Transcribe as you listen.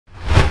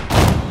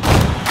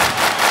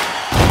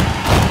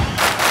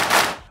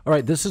All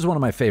right, this is one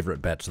of my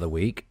favorite bets of the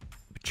week.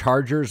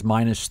 Chargers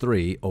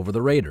 -3 over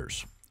the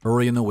Raiders.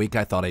 Early in the week,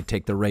 I thought I'd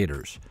take the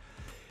Raiders.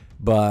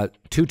 But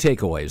two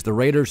takeaways. The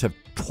Raiders have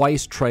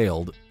twice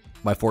trailed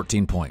by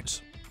 14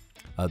 points.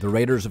 The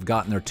Raiders have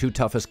gotten their two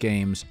toughest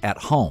games at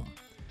home.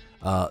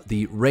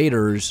 The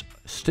Raiders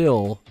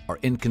still are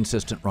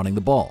inconsistent running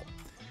the ball.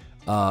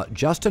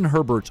 Justin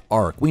Herbert's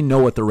arc, we know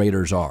what the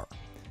Raiders are.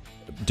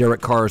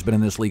 Derek Carr has been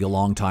in this league a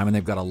long time, and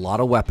they've got a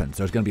lot of weapons.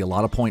 There's going to be a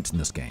lot of points in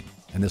this game,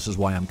 and this is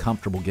why I'm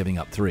comfortable giving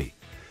up 3.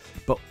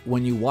 But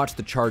when you watch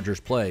the Chargers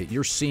play,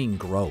 you're seeing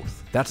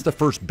growth. That's the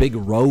first big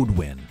road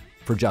win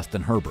for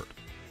Justin Herbert.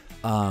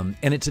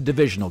 And it's a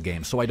divisional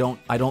game, so I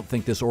don't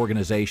think this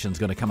organization is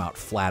going to come out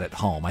flat at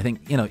home. I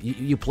think,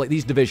 you play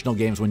these divisional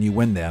games when you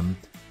win them,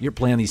 you're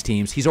playing these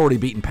teams. He's already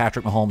beaten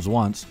Patrick Mahomes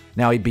once.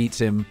 Now he beats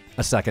him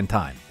a second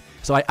time.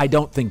 So I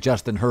don't think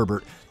Justin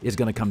Herbert is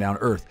going to come down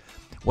to earth.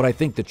 What I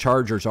think the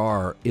Chargers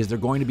are is they're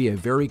going to be a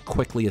very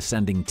quickly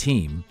ascending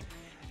team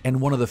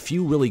and one of the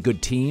few really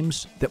good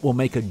teams that will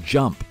make a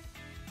jump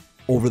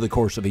over the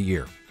course of a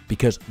year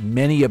because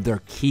many of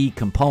their key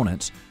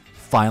components,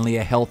 finally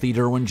a healthy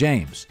Derwin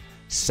James,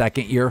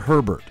 second-year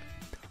Herbert,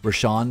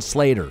 Rashawn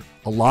Slater,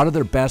 a lot of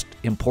their best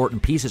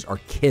important pieces are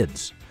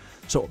kids.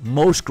 So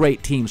most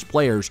great teams'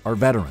 players are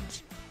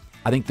veterans.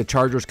 I think the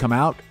Chargers come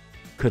out,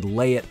 could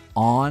lay it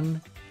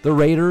on the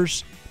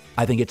Raiders.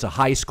 I think it's a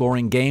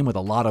high-scoring game with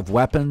a lot of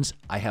weapons.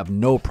 I have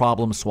no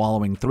problem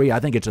swallowing 3. I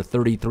think it's a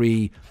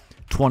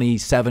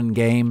 33-27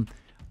 game.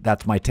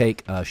 That's my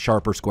take,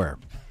 sharp or square.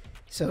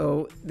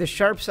 So the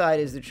sharp side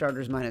is the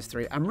Chargers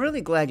 -3. I'm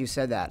really glad you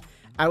said that.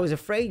 I was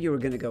afraid you were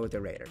going to go with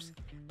the Raiders.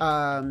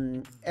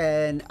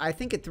 And I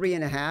think at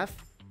 3.5,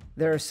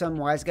 there are some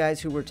wise guys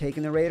who were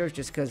taking the Raiders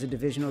just because a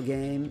divisional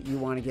game, you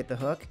want to get the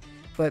hook.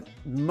 But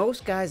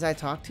most guys I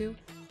talk to,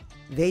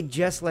 they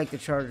just like the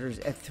Chargers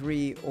at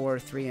 3 or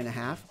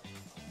 3.5.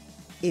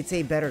 It's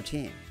a better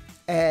team,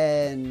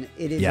 and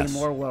it is a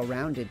more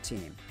well-rounded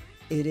team.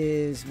 It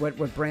is what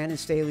Brandon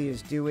Staley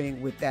is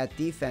doing with that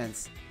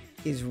defense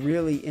is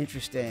really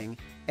interesting,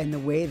 and the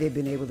way they've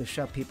been able to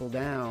shut people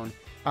down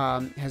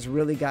has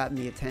really gotten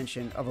the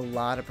attention of a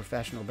lot of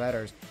professional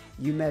bettors.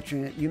 You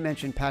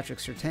mentioned Patrick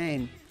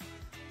Surtain.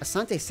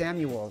 Asante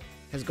Samuel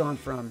has gone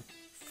from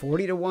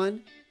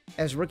 40-1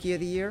 as Rookie of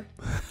the Year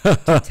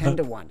to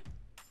 10-1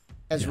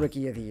 as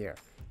Rookie of the Year.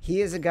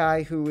 He is a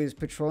guy who is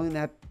patrolling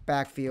that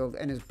backfield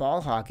and is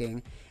ball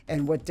hawking.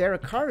 And what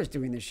Derek Carr is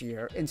doing this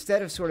year,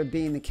 instead of sort of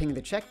being the king of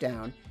the check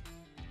down,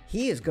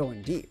 he is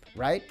going deep,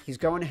 right? He's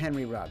going to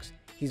Henry Ruggs.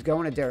 He's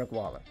going to Derek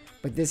Waller.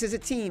 But this is a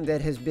team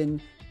that has been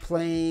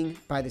playing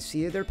by the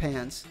seat of their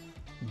pants,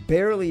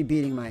 barely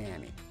beating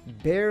Miami,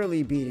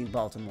 barely beating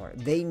Baltimore.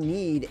 They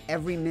need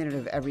every minute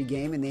of every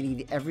game, and they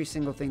need every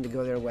single thing to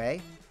go their way.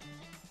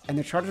 And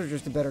the Chargers are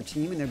just a better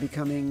team, and they're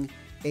becoming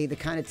the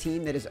kind of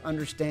team that is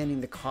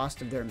understanding the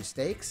cost of their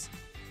mistakes.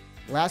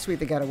 Last week,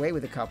 they got away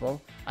with a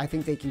couple. I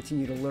think they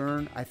continue to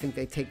learn. I think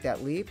they take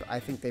that leap.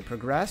 I think they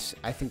progress.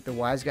 I think the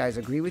wise guys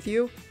agree with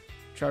you.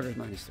 Chargers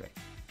 -3.